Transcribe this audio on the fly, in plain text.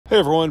Hey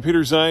everyone,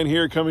 Peter Zion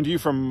here, coming to you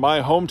from my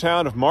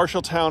hometown of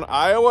Marshalltown,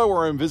 Iowa,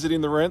 where I'm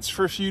visiting the rents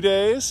for a few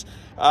days.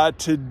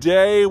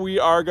 Today we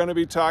are going to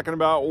be talking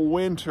about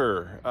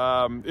winter.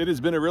 It has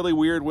been a really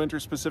weird winter,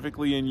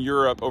 specifically in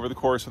Europe over the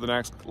course of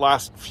the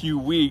last few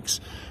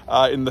weeks.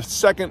 In the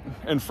second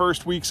and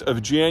first weeks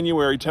of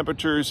January,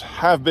 temperatures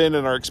have been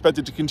and are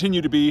expected to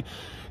continue to be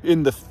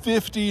in the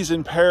 50s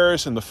in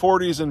Paris, in the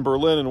 40s in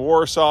Berlin and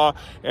Warsaw,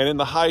 and in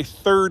the high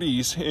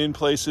 30s in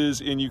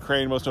places in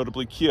Ukraine, most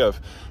notably Kiev.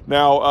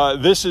 Now,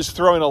 this is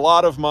throwing a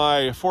lot of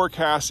my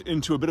forecasts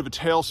into a bit of a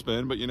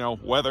tailspin, but you know,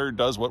 weather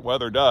does what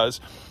weather does.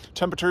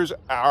 Temperatures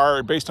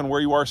are, based on where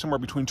you are, somewhere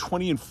between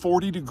 20 and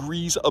 40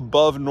 degrees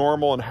above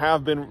normal and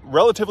have been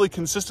relatively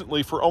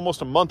consistently for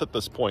almost a month at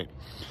this point.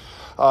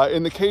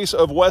 In the case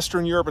of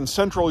Western Europe and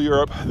Central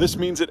Europe, this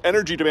means that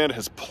energy demand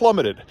has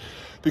plummeted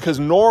because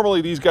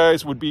normally these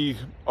guys would be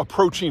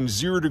approaching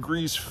 0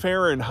 degrees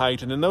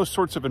Fahrenheit, and in those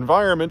sorts of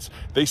environments,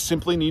 they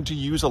simply need to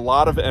use a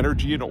lot of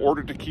energy in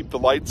order to keep the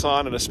lights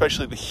on and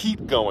especially the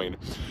heat going.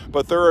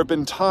 But there have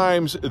been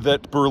times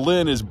that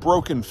Berlin has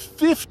broken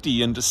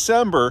 50 in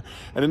December,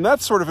 and in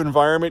that sort of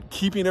environment,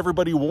 keeping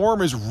everybody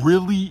warm is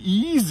really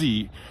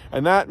easy.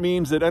 And that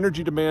means that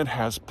energy demand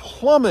has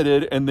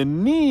plummeted, and the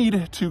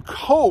need to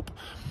cope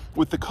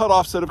with the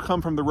cutoffs that have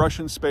come from the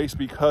Russian space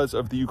because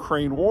of the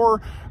Ukraine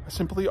war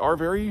simply are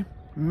very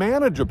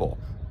manageable.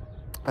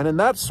 And in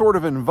that sort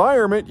of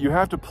environment, you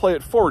have to play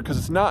it forward because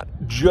it's not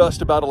just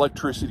about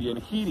electricity and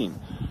heating.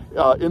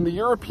 In the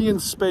European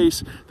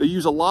space, they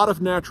use a lot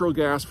of natural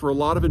gas for a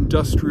lot of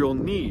industrial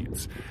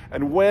needs.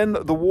 And when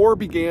the war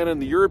began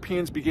and the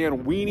Europeans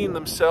began weaning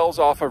themselves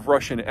off of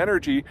Russian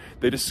energy,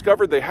 they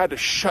discovered they had to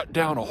shut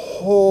down a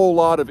whole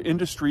lot of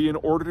industry in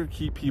order to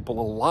keep people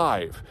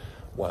alive.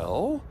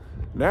 Well,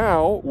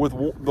 now, with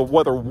the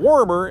weather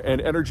warmer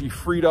and energy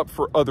freed up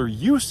for other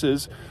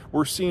uses,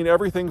 we're seeing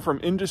everything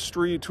from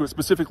industry to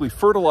specifically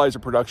fertilizer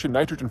production,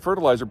 nitrogen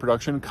fertilizer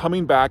production,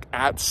 coming back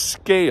at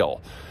scale.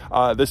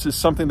 This is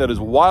something that is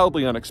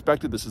wildly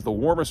unexpected. This is the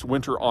warmest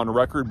winter on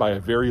record by a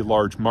very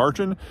large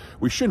margin.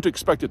 We shouldn't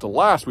expect it to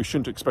last. We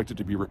shouldn't expect it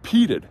to be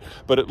repeated.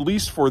 But at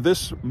least for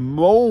this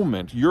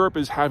moment, Europe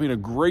is having a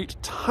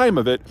great time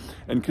of it.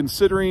 And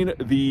considering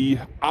the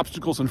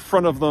obstacles in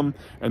front of them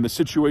and the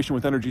situation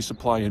with energy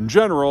supply in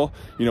general,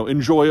 you know,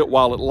 enjoy it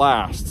while it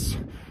lasts.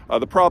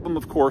 The problem,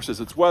 of course, is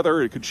its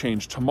weather. It could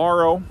change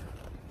tomorrow.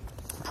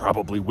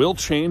 Probably will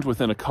change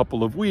within a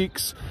couple of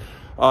weeks.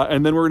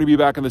 And then we're going to be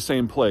back in the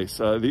same place.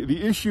 The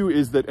issue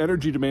is that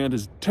energy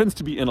demand tends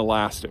to be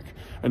inelastic.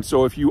 And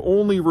so if you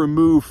only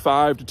remove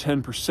 5 to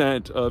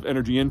 10% of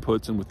energy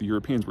inputs, and with the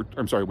Europeans, with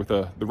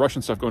the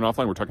Russian stuff going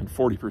offline, we're talking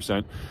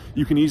 40%,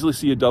 you can easily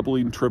see a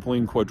doubling,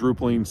 tripling,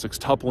 quadrupling,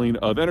 sextupling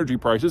of energy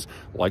prices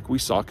like we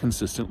saw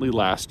consistently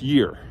last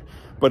year.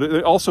 But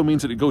it also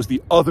means that it goes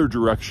the other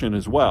direction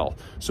as well.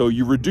 So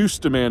you reduce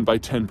demand by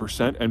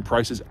 10% and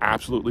prices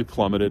absolutely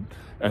plummeted,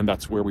 and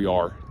that's where we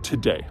are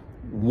today.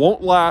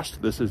 Won't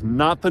last. This is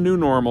not the new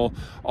normal.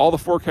 All the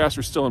forecasts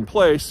are still in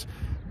place,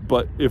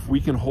 but if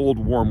we can hold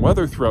warm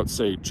weather throughout,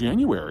 say,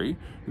 January,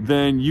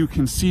 then you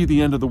can see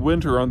the end of the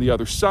winter on the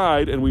other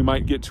side, and we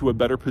might get to a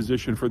better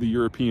position for the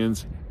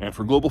Europeans and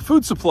for global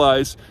food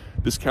supplies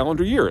this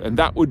calendar year. And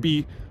that would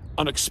be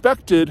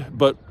unexpected,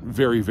 but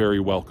very,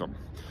 very welcome.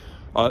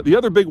 The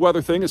other big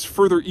weather thing is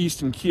further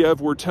east in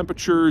Kiev, where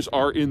temperatures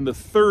are in the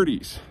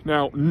 30s.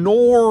 Now,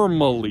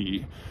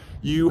 normally,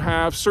 you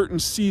have certain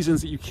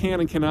seasons that you can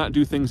and cannot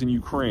do things in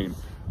Ukraine.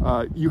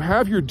 You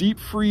have your deep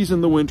freeze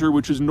in the winter,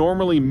 which is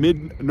normally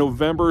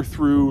mid-November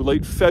through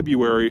late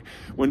February,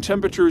 when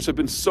temperatures have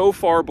been so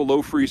far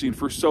below freezing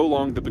for so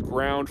long that the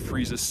ground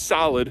freezes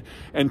solid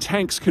and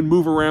tanks can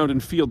move around in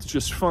fields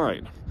just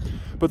fine.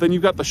 But then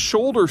you've got the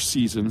shoulder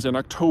seasons in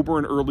October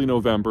and early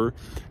November,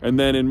 and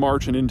then in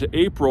March and into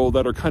April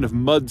that are kind of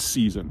mud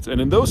seasons.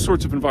 And in those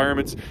sorts of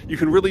environments, you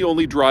can really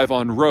only drive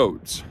on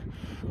roads.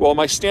 Well,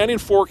 my standing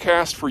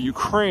forecast for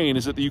Ukraine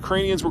is that the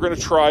Ukrainians were going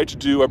to try to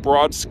do a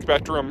broad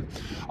spectrum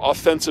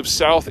offensive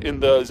south in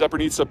the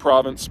Zaporizhzhia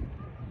province,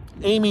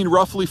 aiming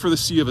roughly for the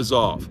Sea of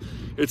Azov.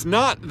 It's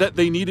not that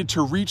they needed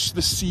to reach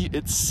the sea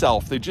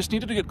itself. They just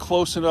needed to get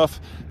close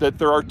enough that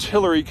their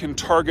artillery can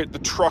target the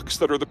trucks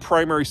that are the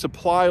primary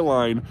supply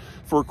line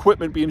for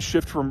equipment being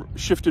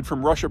shifted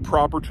from Russia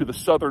proper to the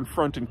southern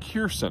front in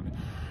Kherson.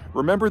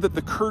 Remember that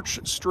the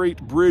Kerch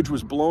Strait Bridge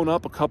was blown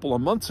up a couple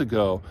of months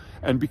ago,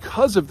 and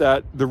because of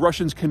that, the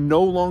Russians can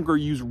no longer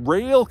use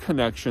rail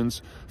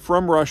connections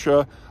from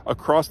Russia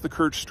across the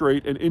Kerch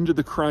Strait and into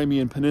the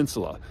Crimean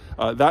Peninsula.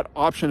 That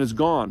option is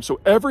gone, so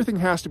everything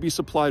has to be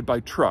supplied by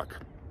truck.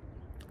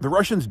 The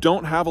Russians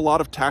don't have a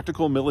lot of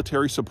tactical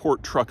military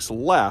support trucks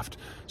left,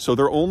 so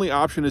their only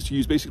option is to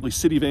use basically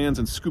city vans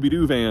and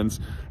Scooby-Doo vans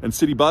and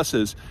city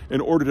buses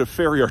in order to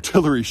ferry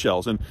artillery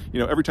shells. And, you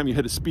know, every time you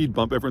hit a speed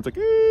bump, everyone's like,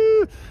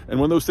 eh! And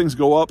when those things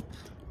go up,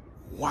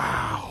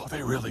 wow,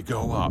 they really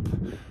go up.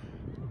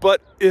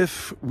 But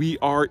if we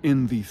are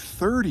in the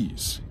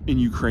 30s in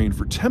Ukraine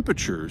for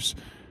temperatures,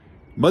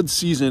 mud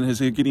season is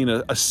getting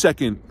a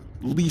second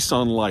lease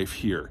on life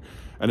here.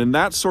 And in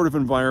that sort of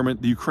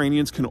environment, the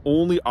Ukrainians can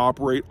only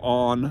operate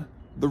on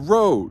the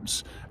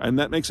roads, and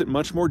that makes it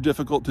much more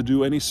difficult to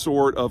do any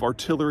sort of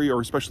artillery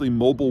or especially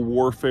mobile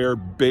warfare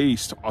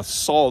based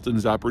assault in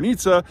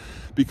Zaporizhzhia,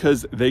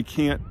 because they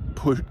can't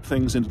push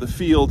things into the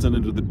fields and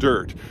into the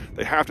dirt.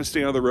 They have to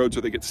stay on the roads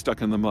or they get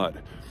stuck in the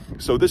mud.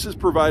 So this has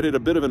provided a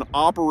bit of an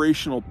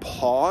operational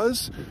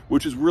pause,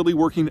 which is really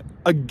working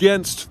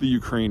against the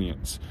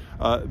Ukrainians.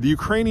 The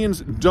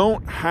Ukrainians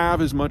don't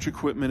have as much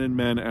equipment and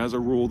men as a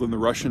rule than the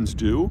Russians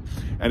do.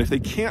 And if they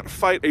can't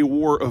fight a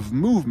war of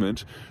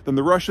movement, then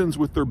the Russians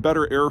with their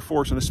better air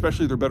force and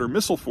especially their better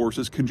missile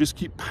forces can just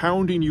keep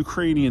pounding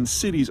Ukrainian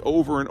cities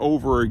over and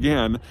over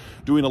again,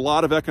 doing a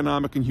lot of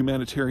economic and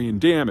humanitarian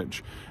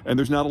damage. And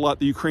there's not a lot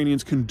the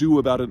Ukrainians can do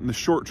about it in the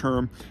short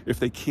term if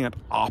they can't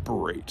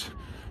operate.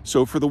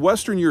 So for the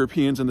Western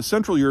Europeans and the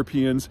Central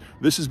Europeans,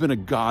 this has been a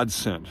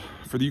godsend.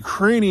 For the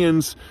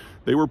Ukrainians,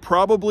 they were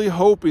probably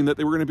hoping that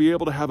they were going to be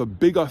able to have a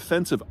big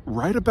offensive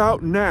right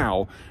about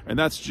now, and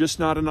that's just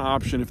not an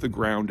option if the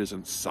ground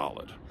isn't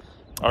solid.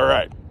 All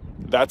right,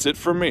 that's it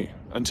from me.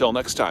 Until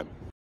next time.